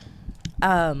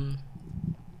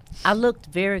 I looked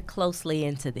very closely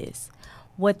into this.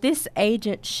 What this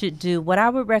agent should do, what I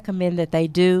would recommend that they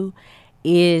do,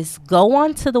 is go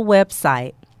onto the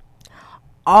website.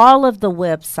 All of the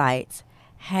websites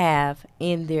have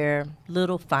in their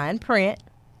little fine print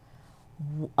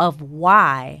of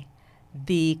why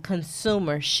the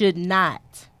consumer should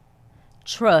not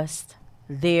trust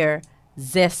their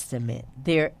zestimate,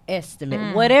 their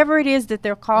estimate, whatever it is that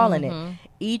they're calling it.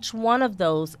 Each one of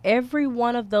those, every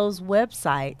one of those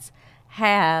websites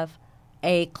have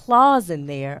a clause in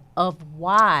there of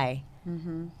why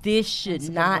this should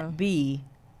not be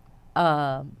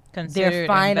their Considered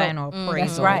final appraisal.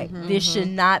 That's right. This should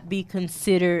not be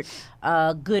considered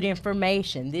good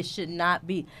information. This should not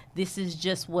be. This is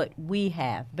just what we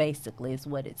have. Basically, is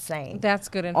what it's saying. That's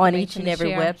good information on each and to every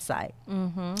share. website.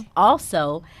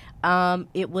 Also,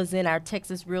 it was in our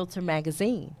Texas Realtor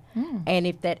magazine, and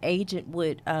if that agent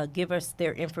would give us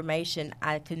their information,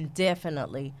 I can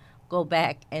definitely go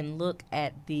back and look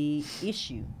at the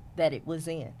issue that it was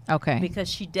in. Okay. Because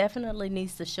she definitely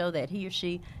needs to show that, he or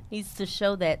she needs to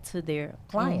show that to their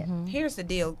client. Here's the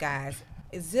deal, guys.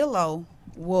 Zillow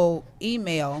will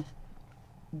email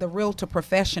the realtor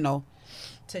professional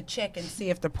to check and see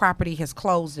if the property has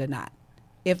closed or not.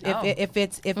 If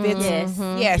it's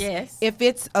Yes. if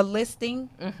it's a listing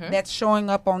that's showing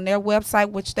up on their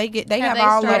website, which they Have have they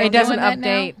all started of It doesn't doing that now?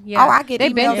 update. Yeah. Oh, I get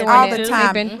They've been emails doing all it the too.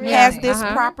 time. They've been- Has yeah, this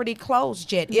uh-huh. property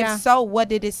closed yet? Yeah. If so, what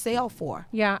did it sell for?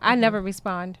 Yeah, I never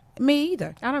respond. Me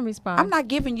either. I don't respond. I'm not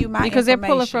giving you my because they're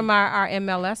pulling information. from our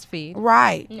MLS feed.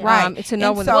 Right, right. To know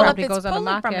And when the so- Well, if property it's goes on the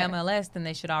pulling from market. MLS, then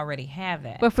they should already have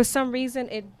that. But for some reason,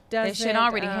 it doesn't. They should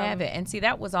already have it. And see,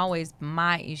 that was always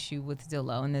my issue with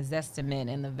Zillow and the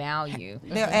Zestimate and the value.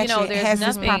 They'll actually, has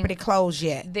this property closed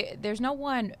yet? There's no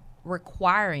one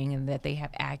requiring that they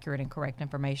have accurate and correct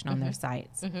information on their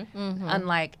sites.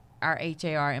 Unlike our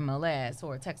HAR MLS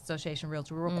or Texas Association of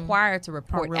Realtors, we're required to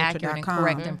report accurate and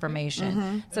correct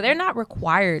information. So they're not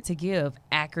required to give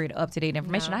accurate, up-to-date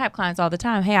information. I have clients all the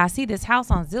time. Hey, I see this house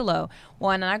on Zillow.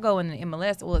 Well, and I go in the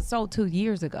MLS. Well, it sold 2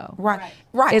 years ago. Right.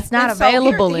 It's not And so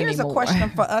available here's anymore. a question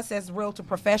for us as realtor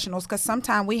professionals, because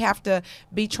sometimes we have to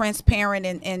be transparent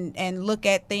and look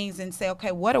at things and say,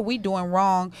 okay, what are we doing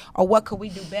wrong, or what could we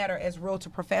do better as realtor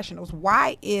professionals?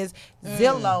 Why is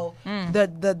Zillow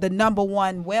the number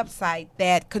one website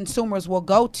that consumers will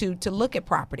go to look at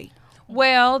property?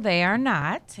 Well, they are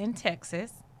not in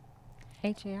Texas.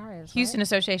 HAR is Houston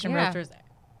Association of Yeah. Realtors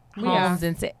Yeah.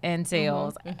 Homes and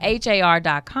Sales.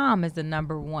 HAR.com is the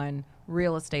number one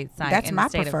real estate site That's in my the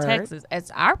state preferred. of Texas.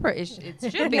 It's our it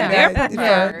should be Yeah. their Yeah.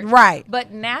 preferred. Right.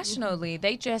 But nationally,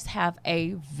 they just have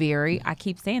a very, I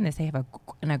keep saying this, they have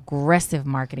an aggressive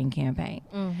marketing campaign.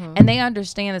 And they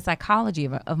understand the psychology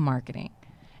of marketing.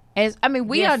 We Yes,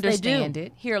 they understand do.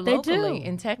 it here They locally do.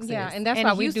 in Texas. Yeah, and that's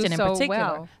why we do Houston so in particular.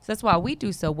 well. So that's why we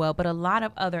do so well. But a lot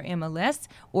of other MLS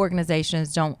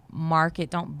organizations don't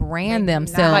brand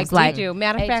themselves Like we do.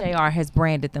 Matter of fact- HAR has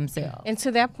branded themselves. And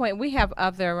to that point, we have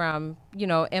other,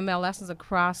 MLSs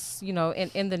across,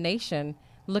 in the nation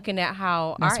looking at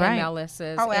how That's our right. MLS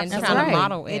is Oh, and absolutely. trying to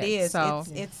model it. It is. So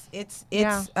It's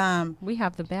Yeah. We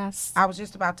have the best. I was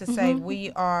just about to say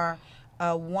we are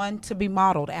one to be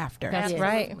modeled after. That's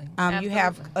right. You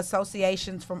have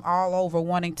associations from all over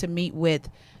wanting to meet with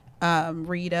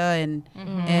Rita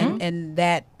and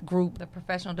that group. The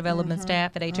professional development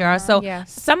staff at HAR. So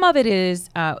Yes. some of it is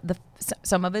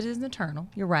some of it is internal.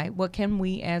 You're right. What can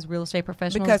we as real estate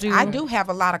professionals Because do? I do have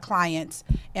a lot of clients,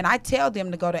 and I tell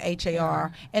them to go to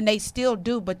HAR, and they still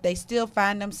do, but they still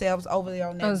find themselves over there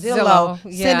on that On Zillow, Zillow,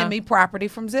 yeah. sending me property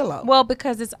from Zillow. Well,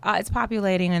 because it's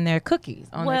populating in their cookies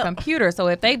on their computer. So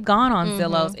if they've gone on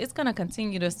Zillow's, it's going to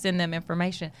continue to send them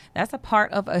information. That's a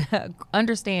part of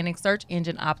understanding search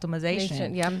engine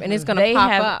optimization. Yeah, and it's going to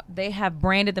pop up. They have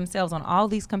branded themselves on all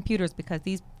these computers because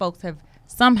these folks have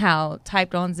somehow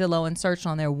typed on Zillow and searched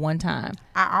on there one time.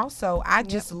 I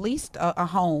just leased a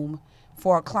home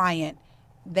for a client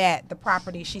that the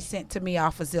property she sent to me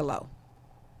off of Zillow.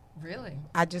 Really?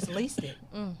 I just leased it.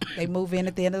 They move in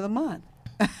at the end of the month.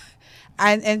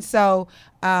 and so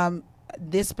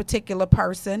this particular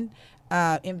person,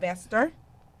 investor,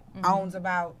 owns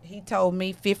he told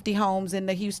me 50 homes in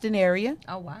the Houston area,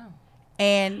 Oh, wow.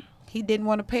 and he didn't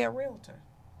want to pay a realtor.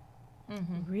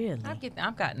 Really?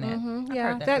 I've gotten that. I've Yeah,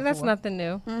 heard that that's before. nothing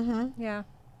new. Yeah.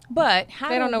 But how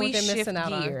They do don't know we what they're shift missing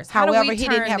out on. gears? How do However, we he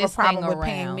didn't turn have a this problem thing with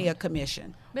paying around? me a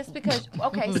commission. That's because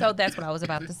so that's what I was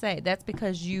about to say. That's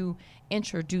because you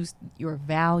introduced your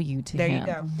value to There him.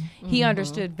 you go. He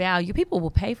understood value. People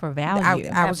will pay for value.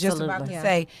 I was just about to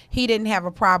say he didn't have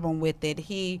a problem with it.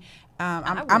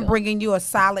 I'm bringing you a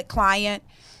solid client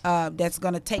that's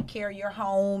going to take care of your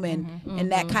home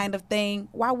and that kind of thing.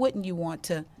 Why wouldn't you want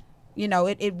to?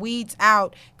 It weeds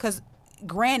out, because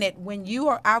granted, when you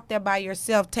are out there by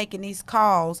yourself taking these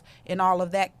calls and all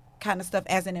of that kind of stuff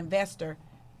as an investor,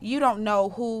 you don't know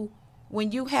who.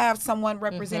 When you have someone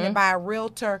represented by a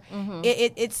realtor,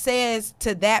 it says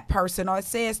to that person, or it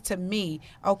says to me,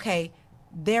 okay,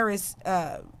 there is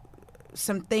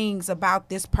some things about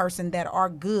this person that are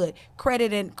good.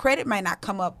 Credit might not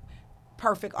come up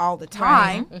perfect all the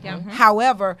time.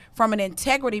 However, from an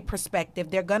integrity perspective,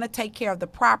 they're going to take care of the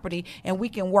property, and we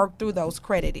can work through those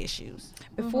credit issues.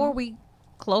 Before we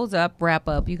wrap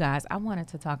up, you guys, I wanted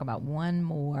to talk about one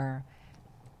more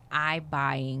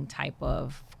iBuying type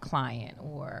of client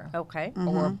or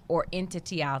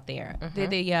entity out there. They're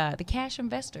the cash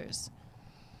investors.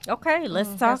 Okay,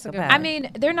 let's talk about it. I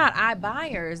mean, they're not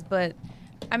iBuyers, but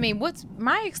I mean, what's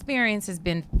my experience has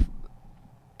been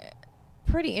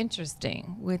pretty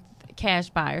interesting with cash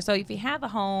buyers. So if you have a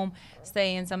home,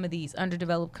 say in some of these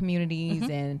underdeveloped communities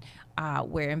and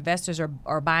where investors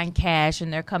are buying cash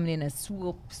and they're coming in and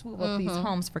swoop up these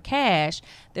homes for cash,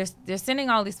 they're sending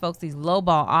all these folks these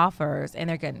lowball offers, and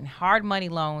they're getting hard money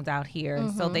loans out here.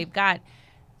 And so they've got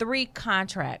three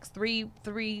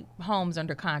homes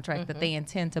under contract that they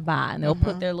intend to buy, and they'll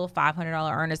put their little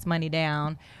 $500 earnest money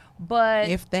down. But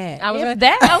If that. I was if gonna-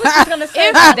 that, I was just going to say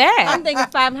if that. I'm thinking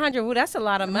 500. Well, that's a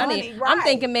lot of money. Money, I'm right.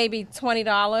 thinking maybe $20,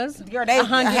 Girl,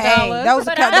 $100. hey, those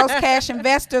cash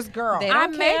investors, girl. They I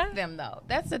don't care. make them though.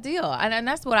 That's the deal, and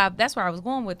that's where I was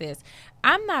going with this.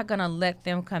 I'm not gonna let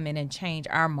them come in and change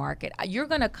our market. You're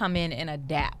gonna come in and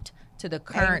adapt to the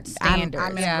current standards.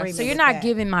 I'm in agreement So you're with not that.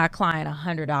 giving my client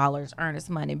 $100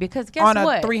 earnest money, because guess on a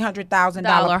what?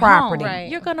 $300,000 property. Right.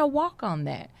 You're gonna walk on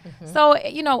that. So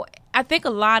I think a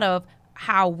lot of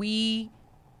how we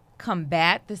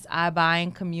combat this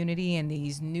iBuying community and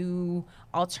these new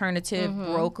alternative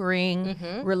brokering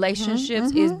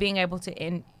relationships is being able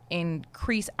to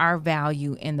increase our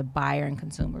value in the buyer and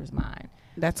consumer's mind.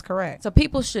 That's correct. So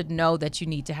people should know that you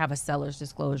need to have a seller's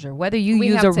disclosure, whether you We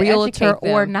use have a to realtor educate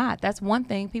or them. not. That's one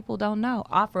thing people don't know.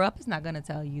 OfferUp is not going to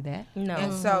tell you that. No.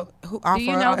 And so, who Do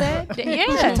you know that? Yeah.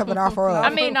 Talking about OfferUp. I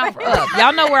mean, OfferUp.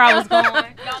 Y'all know where I was going.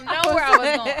 Y'all know where I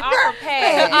was going.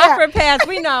 OfferPad. Offer pads,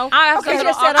 we know. I Okay, so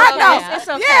just I said know. okay. It's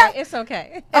okay. Yeah. It's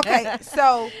okay. Okay,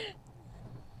 so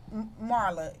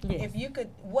Marla, Yes. if you could,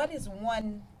 what is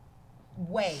one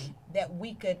way that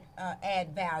we could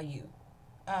add value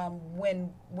when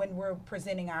we're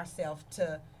presenting ourselves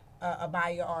to a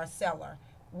buyer or a seller?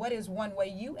 What is one way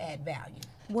you add value?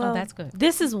 Well, that's good.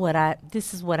 This is what I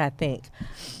think.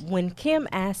 When Kim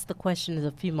asked the question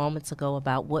a few moments ago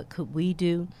about what could we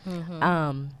do,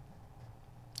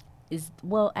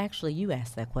 actually you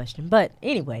asked that question, but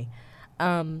anyway,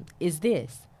 is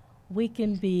this we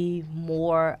can be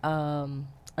more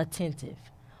attentive.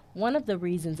 One of the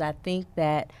reasons I think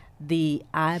that the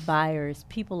iBuyers,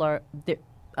 people are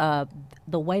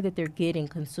the way that they're getting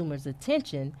consumers'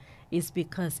 attention is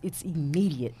because it's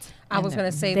immediate. I was going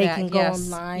to say They that. can go yes.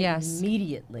 online Yes.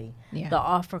 immediately. Yeah. The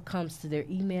offer comes to their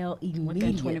email immediately.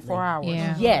 Within 24 hours.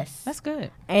 Yeah. Yes. That's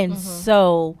good. And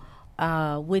so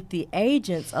with the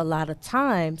agents, a lot of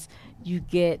times you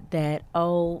get that,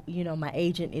 my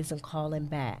agent isn't calling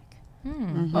back.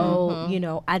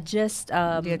 I just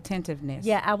The attentiveness.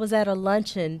 yeah, I was at a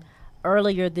luncheon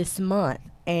earlier this month,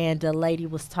 and a lady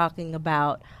was talking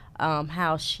about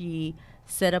how she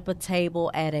set up a table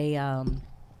at a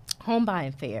home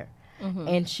buying fair.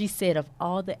 And she said of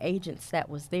all the agents that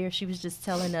was there, she was just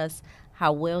telling us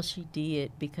how well she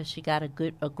did because she got a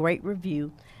great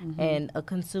review. And a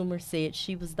consumer said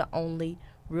she was the only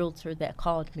realtor that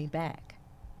called me back.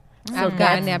 I've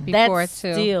gotten that before, that's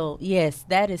too. Still, yes,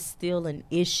 that is still an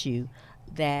issue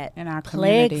that In our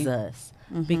plagues community. us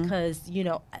because,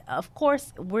 of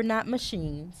course, we're not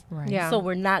machines. Right. Yeah. So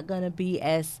we're not going to be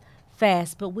as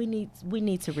fast, but we need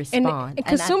to respond. and I think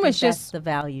consumers that's just- the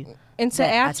value. And to that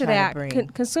I add to try to that, bring.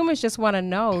 consumers just want to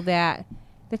know that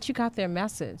you got their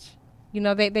message.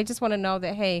 They just want to know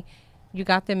that, hey, you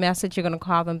got their message, you're going to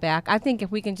call them back. I think if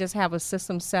we can just have a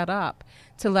system set up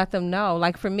to let them know.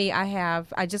 Like for me, I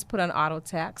just put on auto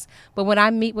text. But when I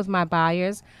meet with my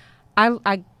buyers,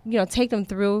 I take them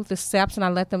through the steps and I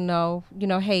let them know,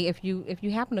 hey, if you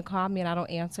happen to call me and I don't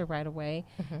answer right away,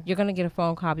 you're going to get a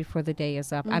phone call before the day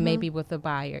is up. I may be with the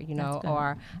buyer,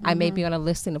 or I may be on a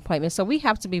listing appointment. So we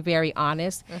have to be very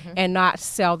honest and not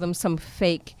sell them some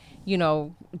fake,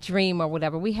 dream or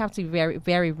whatever. We have to be very,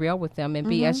 very real with them and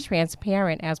be as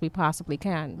transparent as we possibly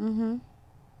can.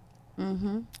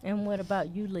 And what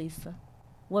about you, Lisa?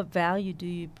 What value do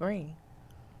you bring?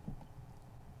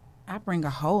 I bring a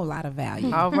whole lot of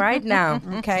value. All right now.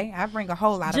 Okay, I bring a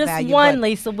whole lot of Just value. one, but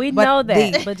Lisa. We but know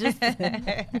that. the- But just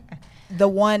the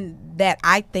one that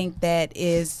I think that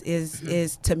is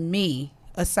to me,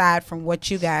 aside from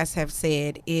what you guys have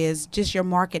said, is just your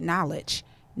market knowledge,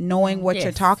 knowing what you're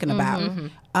Yes. talking about.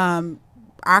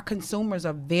 Our consumers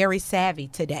are very savvy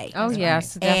today. Oh,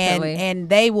 yes, definitely. And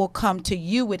they will come to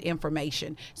you with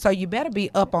information. So you better be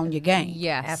up on your game.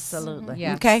 Yes. Absolutely.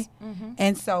 Yes. Okay.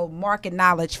 And so market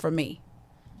knowledge for me,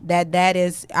 that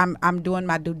is, I'm doing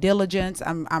my due diligence.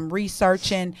 I'm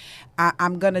researching.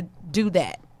 I'm gonna do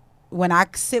that. When I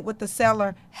sit with the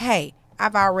seller, hey,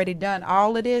 I've already done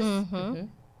all of this. I'm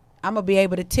gonna be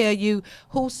able to tell you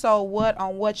who sold what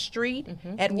on what street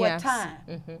at what Yes. time.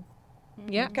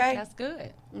 Yeah. Okay. That's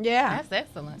good. Yeah. That's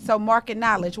excellent. So market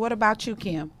knowledge. What about you,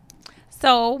 Kim?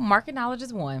 So market knowledge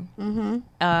is one,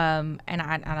 and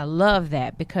I love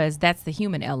that because that's the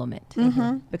human element.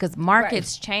 Because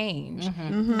markets change,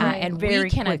 and Very we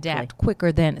can quickly. adapt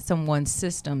quicker than someone's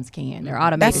systems can. They're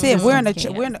automated. That's it. We're in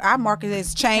systems can. our market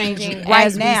is changing Changing right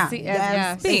as we now. see- as we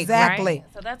That's speak, exactly. right?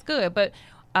 So that's good. But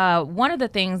one of the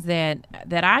things that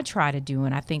I try to do,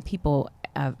 and I think people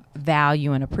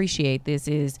value and appreciate this,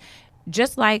 is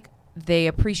just like they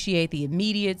appreciate the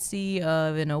immediacy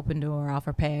of an open door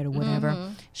offer pad or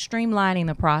whatever, streamlining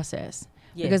the process.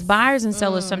 Because Yes. buyers and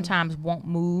sellers sometimes won't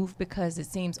move because it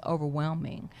seems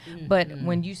overwhelming. But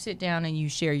when you sit down and you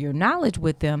share your knowledge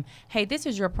with them, hey, this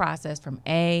is your process from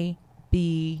A,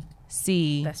 B,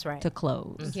 C That's right. to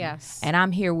close. Yes. And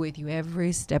I'm here with you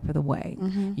every step of the way.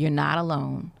 You're not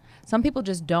alone. Some people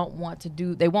just don't want to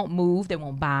they won't move, they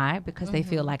won't buy because they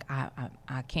feel like I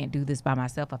can't do this by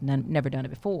myself. I've never done it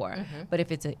before. But if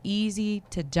it's an easy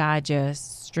to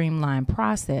digest, streamlined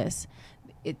process,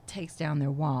 it takes down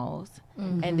their walls,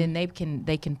 and then they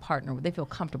can partner. They feel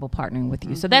comfortable partnering with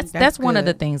you. So that's one of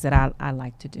the good. things that I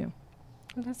like to do.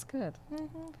 That's good.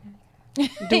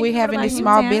 Do we have What any about you,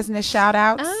 small Tam? business shout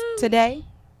outs today?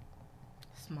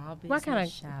 Small business What kinda-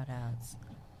 shout outs.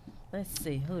 Let's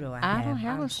see, who do I I have? don't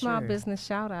have I'm a small sure. business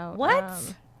shout out.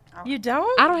 What? You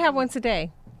don't? I don't have one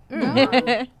today.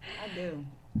 I do.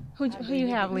 Who you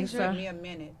have, Give Lisa? me a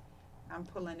minute. I'm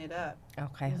pulling it up.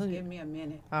 Okay. Just Who? give me a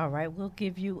minute. All right, we'll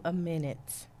give you a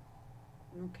minute.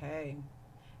 Okay.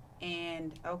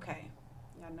 And okay.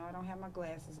 I know I don't have my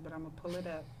glasses, but I'm gonna pull it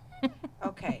up.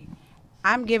 Okay.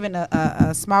 I'm giving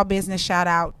a small business shout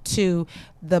out to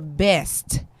the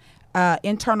best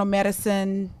internal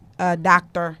medicine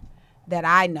doctor that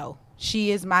I know.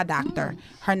 She is my doctor.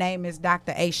 Her name is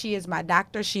Dr. A. She is my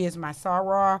doctor. She is my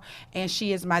soror, and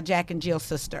she is my Jack and Jill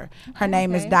sister. Her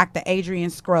name is Dr. Adrienne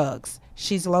Scruggs.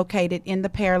 She's located in the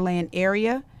Pearland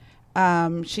area.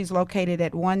 She's located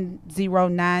at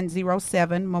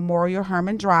 10907 Memorial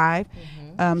Herman Drive,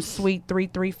 Suite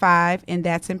 335, and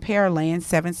that's in Pearland,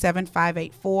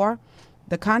 77584.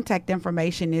 The contact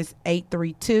information is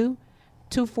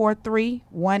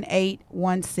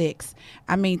 832-243-1816.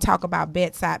 I mean, talk about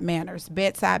bedside manners.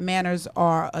 Bedside manners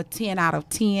are a 10 out of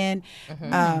 10.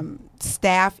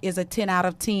 Staff is a 10 out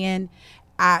of 10.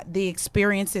 The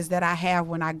experiences that I have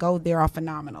when I go there are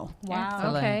phenomenal. Wow.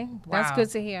 Excellent. Okay. That's Wow. good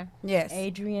to hear. Yes.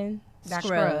 Adrienne Dr.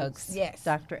 Scruggs. Yes.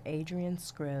 Dr. Adrienne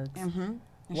Scruggs. Mm-hmm.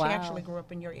 She Wow. actually grew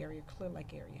up in your area, Clear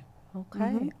Lake area.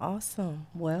 Okay, awesome.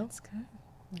 Well, That's good.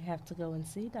 you have to go and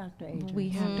see Dr. Adrienne. We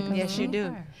have to go. Yes, you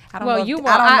do. I don't Well, know if, you I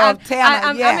won't. don't know if Tana.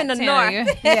 I'm in the Tana,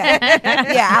 north.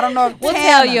 yeah, I don't know if We'll Tana,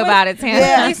 tell you about it, Tam.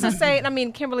 Yeah. Lisa said,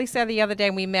 Kimberly said the other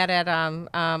day we met at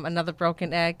another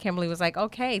broken egg. Kimberly was like,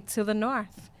 okay, to the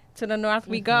north. To the north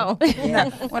we go.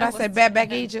 What I said,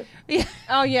 back Egypt.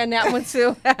 Oh, yeah, and that one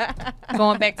too.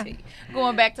 going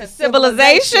back to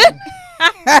civilization.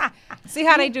 See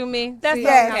how they do me? That's See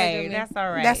Yes. how they do okay. me? That's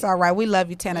all right. That's all right. We love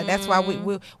you, Tana. That's why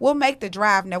we'll make the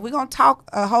drive. Now we're gonna talk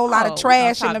a whole lot Oh, of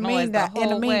trash we're in the gonna talk noise the in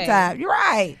the whole way. meantime. You're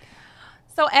right.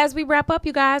 So as we wrap up,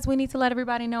 you guys, we need to let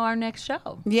everybody know our next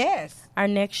show. Yes. Our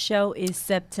next show is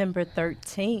September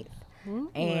 13th,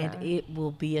 and it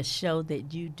will be a show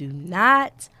that you do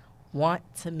not want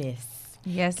to miss.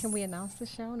 Yes. Can we announce the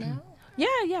show now? Yeah.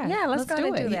 Yeah, let's go ahead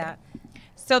and do that.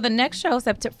 So the next show,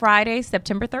 Friday,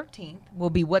 September 13th, will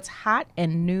be What's Hot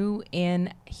and New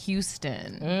in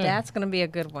Houston. That's going to be a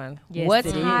good one. Yes, What's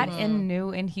it hot is. and new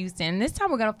in Houston. This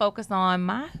time we're going to focus on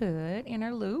my hood,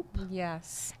 Inner Loop.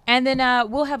 Yes. And then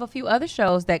we'll have a few other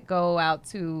shows that go out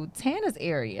to Tana's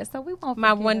area. So we won't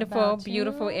My forget wonderful, about you.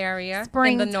 beautiful area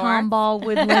Spring in the north. Tomball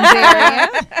Woodlands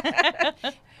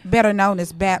area. Better known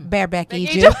as Bareback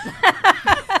Egypt.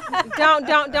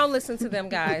 Don't listen to them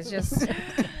guys. Just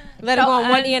let it go on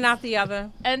one ear and out the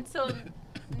other. Until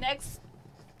next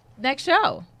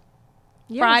show,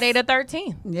 Yes. Friday the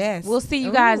 13th. Yes. We'll see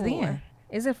you guys Ooh. then.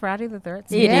 Is it Friday the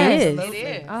 13th? It is. It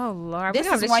is. Oh Lord, This we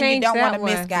have is to one you change don't that want to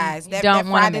miss, one. guys. That don't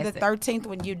wanna Friday miss the it. 13th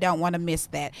when you don't want to miss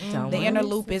that. Don't The wanna Inner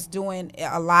miss Loop is doing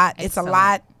a lot. It's a Excellent.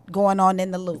 lot going on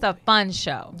in the loop. It's a fun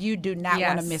show. You do not want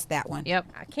Yes. to miss that one. Yep.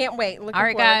 I can't wait. Looking All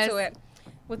right, forward guys. to it.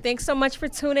 Well, thanks so much for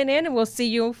tuning in, and we'll see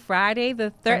you Friday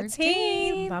the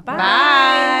 13th. Bye-bye.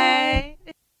 Bye.